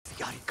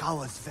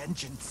Yarikawa's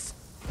vengeance.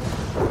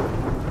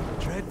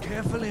 Tread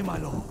carefully, my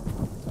lord.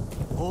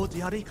 Old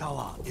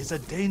Yarikawa is a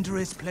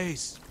dangerous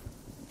place.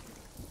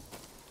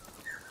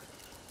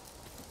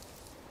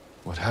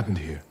 What happened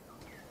here?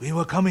 We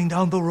were coming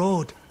down the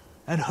road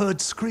and heard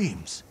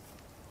screams.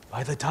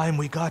 By the time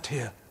we got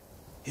here,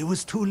 it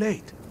was too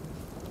late.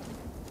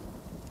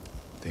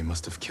 They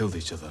must have killed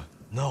each other.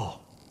 No.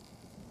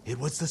 It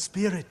was the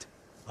spirit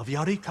of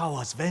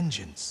Yarikawa's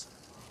vengeance.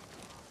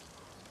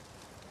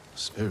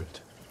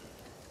 Spirit?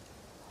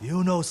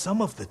 You know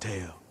some of the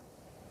tale,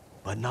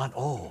 but not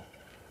all.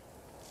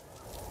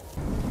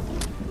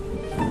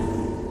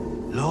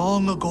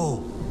 Long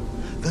ago,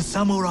 the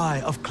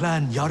samurai of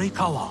Clan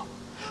Yarikawa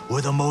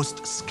were the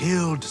most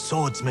skilled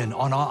swordsmen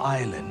on our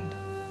island.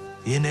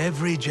 In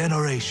every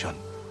generation,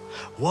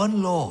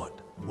 one lord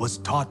was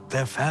taught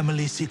their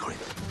family secret,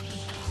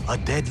 a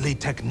deadly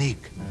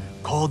technique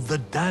called the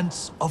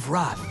Dance of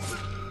Wrath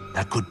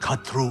that could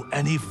cut through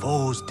any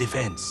foe's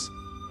defense.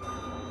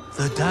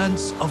 The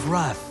Dance of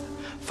Wrath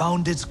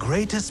found its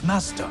greatest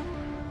master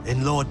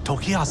in Lord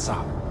Tokiyasa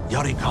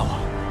Yarikawa.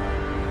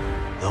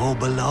 Though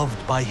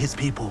beloved by his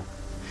people,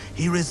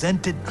 he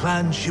resented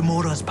Clan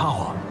Shimura's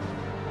power.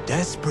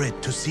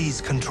 Desperate to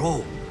seize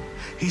control,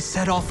 he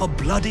set off a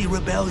bloody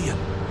rebellion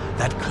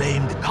that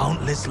claimed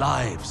countless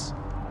lives.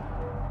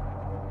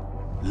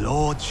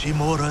 Lord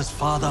Shimura's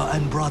father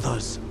and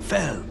brothers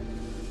fell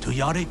to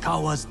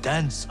Yarikawa's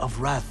Dance of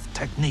Wrath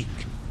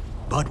technique.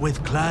 But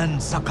with Clan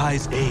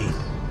Sakai's aid,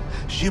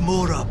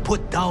 Shimura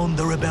put down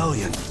the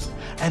rebellion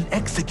and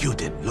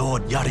executed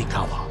Lord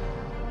Yarikawa.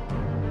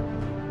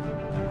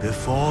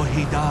 Before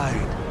he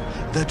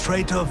died, the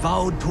traitor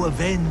vowed to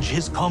avenge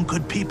his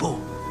conquered people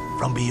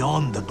from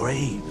beyond the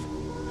grave.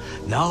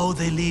 Now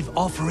they leave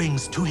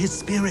offerings to his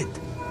spirit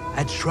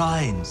at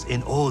shrines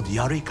in old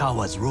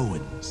Yarikawa's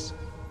ruins.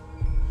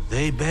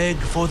 They beg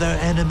for their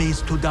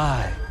enemies to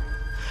die,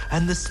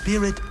 and the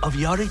spirit of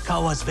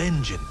Yarikawa's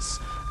vengeance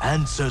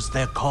answers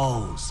their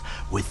calls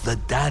with the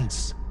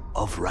Dance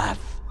of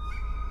Wrath.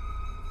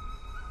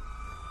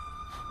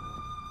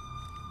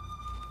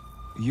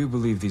 You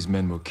believe these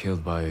men were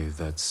killed by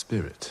that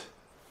spirit?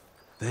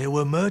 They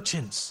were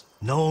merchants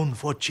known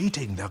for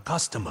cheating their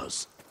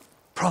customers,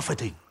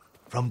 profiting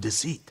from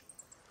deceit.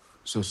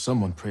 So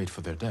someone prayed for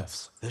their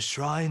deaths? The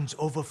shrines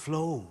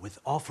overflow with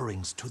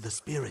offerings to the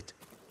spirit,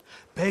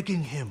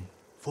 begging him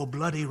for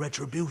bloody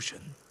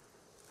retribution.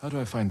 How do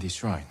I find these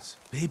shrines?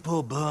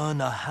 People burn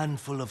a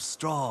handful of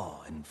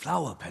straw and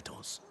flower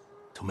petals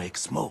to make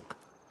smoke,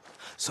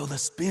 so the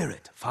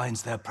spirit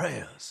finds their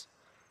prayers.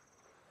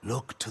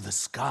 Look to the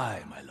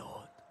sky, my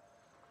lord.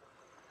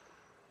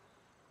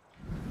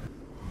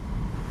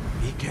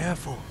 Be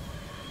careful.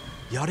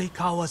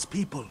 Yarikawa's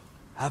people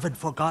haven't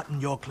forgotten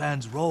your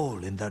clan's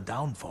role in their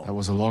downfall. That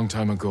was a long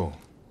time ago.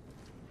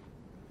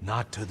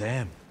 Not to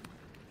them.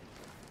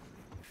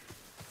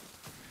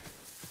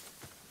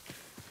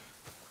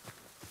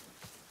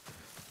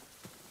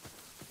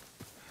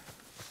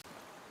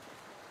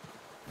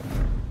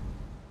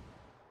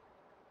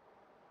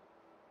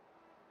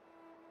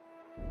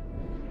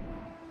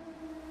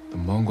 The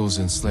Mongols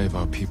enslave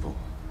our people.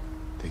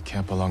 They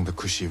camp along the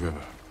Kushi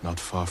River, not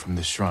far from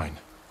this shrine.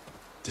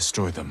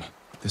 Destroy them.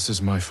 This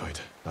is my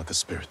fight, not the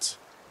spirits.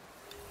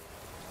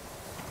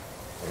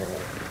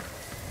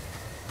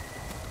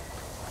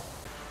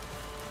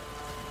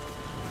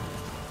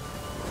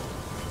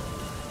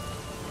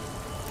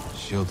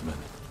 Shieldmen.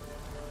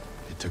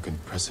 It took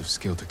impressive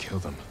skill to kill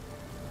them.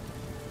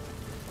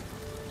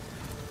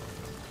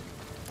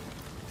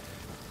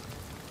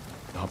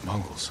 Not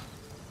Mongols.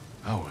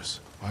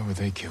 Ours. Why were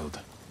they killed?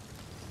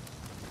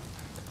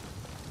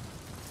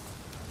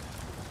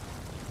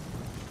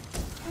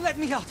 Let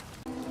me out!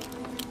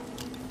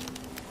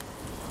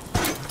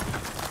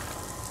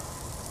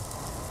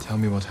 Tell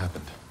me what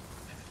happened.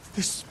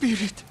 The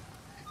spirit!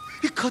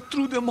 He cut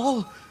through them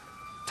all!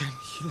 Then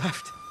he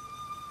left.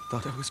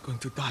 Thought I was going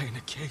to die in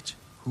a cage.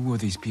 Who were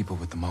these people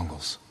with the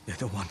Mongols? They're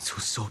the ones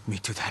who sold me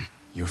to them.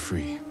 You're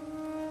free.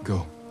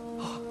 Go.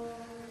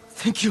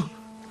 Thank you!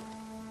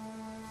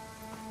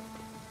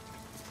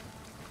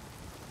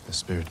 The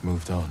spirit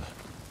moved on.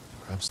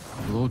 Perhaps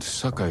Lord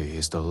Sakai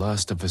is the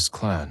last of his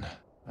clan,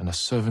 and a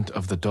servant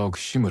of the dog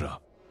Shimura.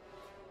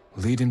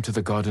 Lead him to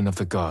the Garden of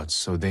the Gods,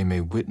 so they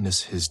may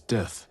witness his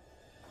death.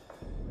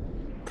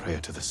 Prayer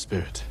to the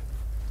spirit.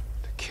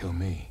 To kill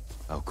me,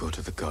 I'll go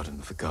to the Garden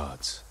of the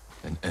Gods,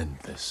 and end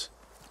this.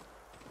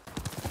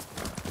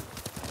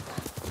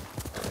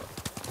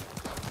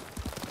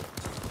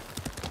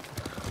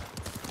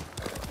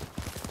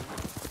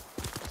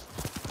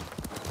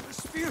 The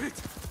spirit!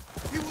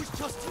 He was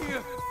just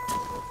here!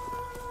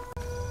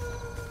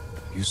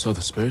 You saw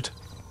the spirit?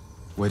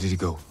 Where did he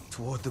go?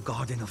 Toward the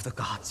Garden of the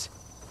Gods.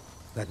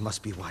 That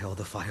must be why all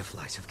the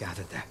fireflies have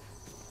gathered there.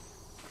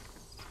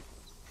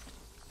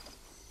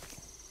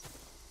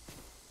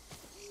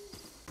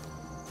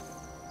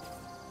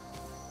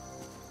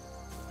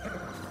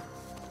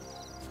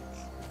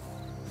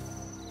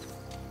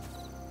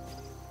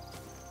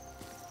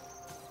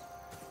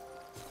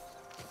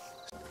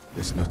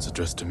 This note's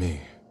addressed to me.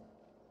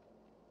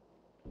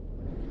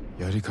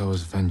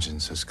 Yarikawa's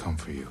vengeance has come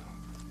for you.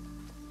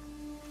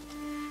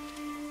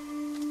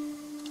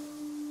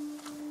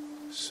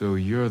 So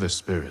you're the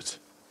spirit.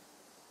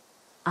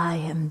 I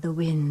am the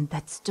wind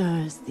that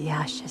stirs the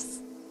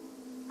ashes.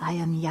 I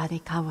am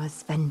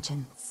Yarikawa's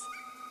vengeance.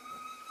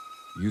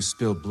 You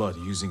spilled blood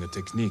using a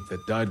technique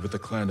that died with the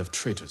clan of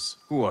traitors.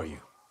 Who are you?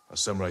 A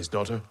samurai's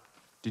daughter?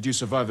 Did you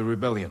survive the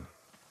rebellion?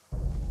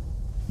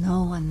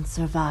 No one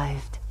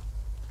survived.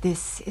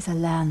 This is a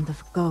land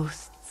of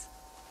ghosts.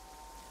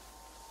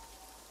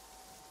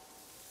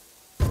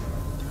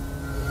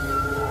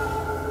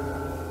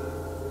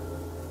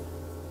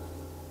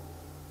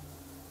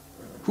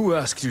 Who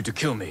asked you to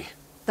kill me?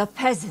 The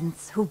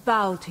peasants who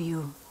bow to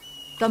you.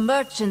 The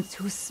merchants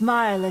who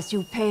smile as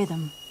you pay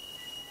them.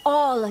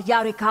 All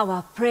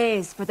Yarikawa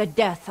prays for the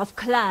death of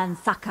Clan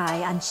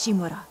Sakai and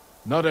Shimura.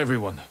 Not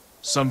everyone.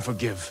 Some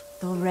forgive.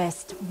 The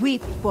rest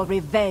weep for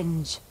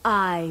revenge.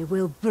 I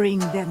will bring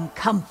them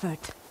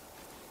comfort.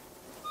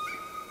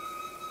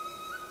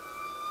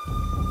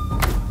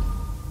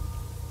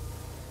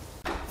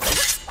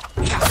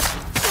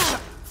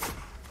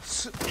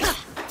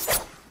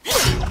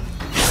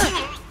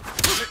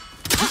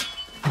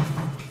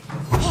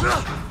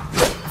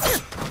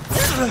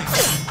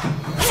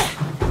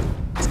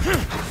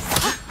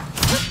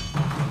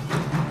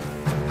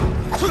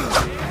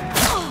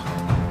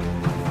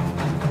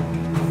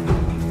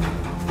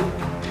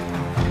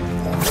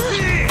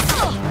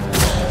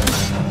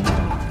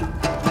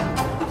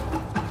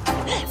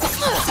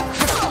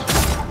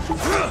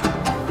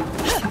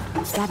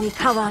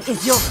 Yarikawa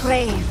is your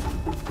grave.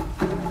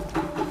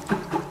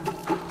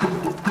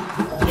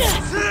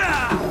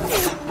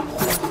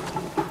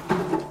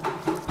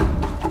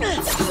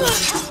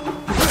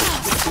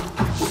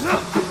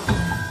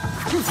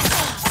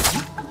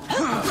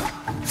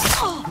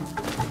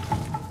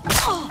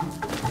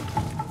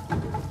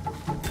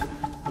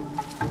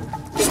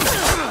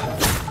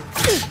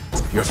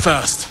 You're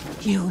fast.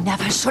 You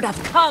never should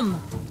have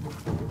come.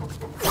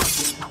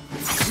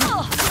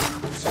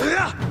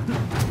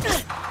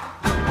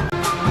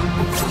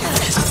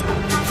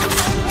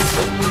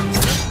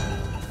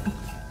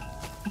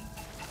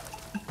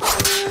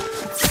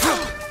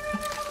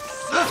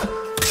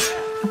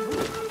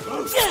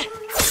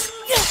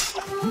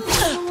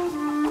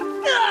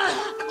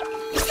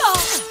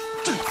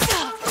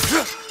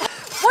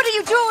 What are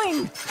you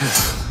doing?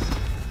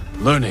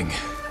 Learning.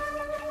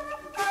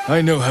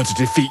 I know how to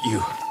defeat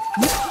you.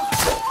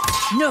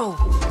 No,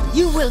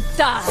 you will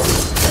die.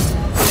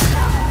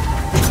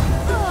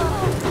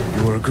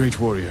 You were a great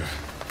warrior,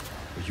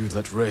 but you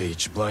let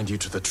rage blind you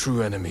to the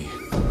true enemy.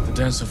 The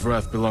Dance of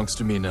Wrath belongs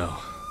to me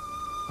now.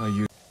 I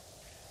use